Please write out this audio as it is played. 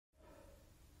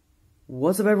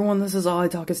What's up everyone, this is All I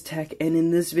Talk is Tech, and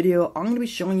in this video I'm going to be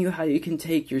showing you how you can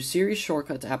take your Siri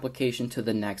Shortcuts application to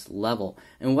the next level.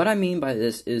 And what I mean by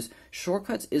this is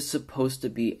Shortcuts is supposed to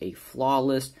be a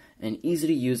flawless and easy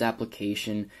to use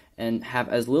application and have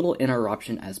as little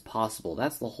interruption as possible.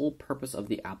 That's the whole purpose of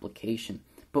the application.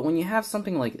 But when you have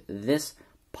something like this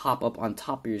pop up on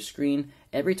top of your screen,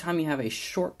 every time you have a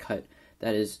shortcut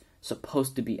that is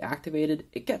supposed to be activated,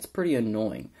 it gets pretty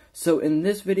annoying. So in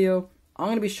this video, I'm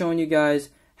going to be showing you guys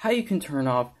how you can turn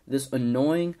off this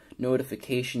annoying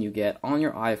notification you get on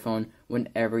your iPhone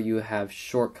whenever you have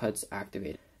shortcuts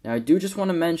activated. Now I do just want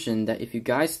to mention that if you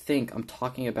guys think I'm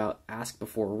talking about ask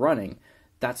before running,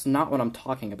 that's not what I'm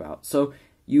talking about. So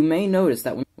you may notice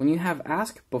that when you have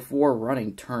ask before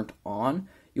running turned on,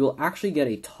 you will actually get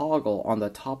a toggle on the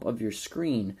top of your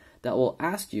screen that will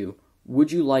ask you,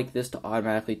 would you like this to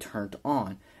automatically turn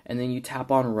on? And then you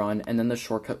tap on run and then the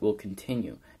shortcut will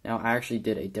continue. Now I actually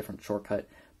did a different shortcut,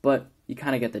 but you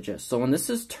kind of get the gist. So when this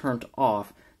is turned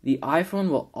off, the iPhone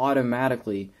will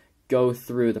automatically go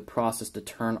through the process to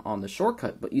turn on the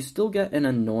shortcut, but you still get an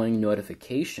annoying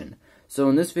notification. So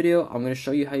in this video, I'm going to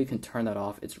show you how you can turn that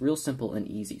off. It's real simple and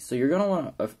easy. So you're going to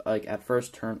want to, at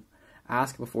first turn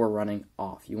ask before running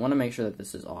off. You want to make sure that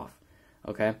this is off,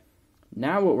 okay?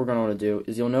 Now what we're going to want to do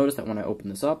is you'll notice that when I open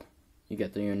this up, you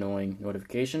get the annoying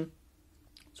notification.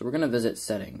 So we're going to visit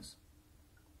settings.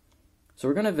 So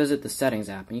we're going to visit the settings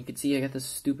app, and you can see I get this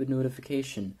stupid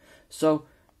notification. So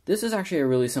this is actually a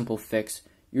really simple fix.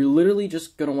 You're literally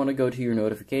just going to want to go to your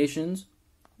notifications,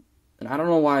 and I don't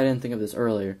know why I didn't think of this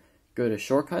earlier. Go to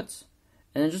shortcuts,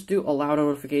 and then just do allow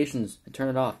notifications and turn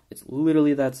it off. It's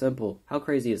literally that simple. How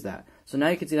crazy is that? So now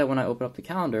you can see that when I open up the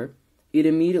calendar, it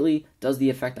immediately does the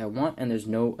effect I want, and there's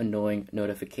no annoying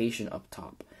notification up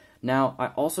top. Now, I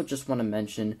also just want to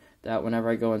mention that whenever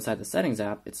I go inside the settings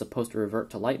app, it's supposed to revert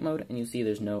to light mode, and you see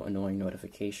there's no annoying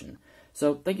notification.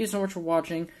 So, thank you so much for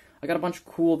watching. I got a bunch of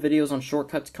cool videos on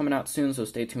shortcuts coming out soon, so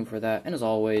stay tuned for that. And as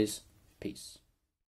always, peace.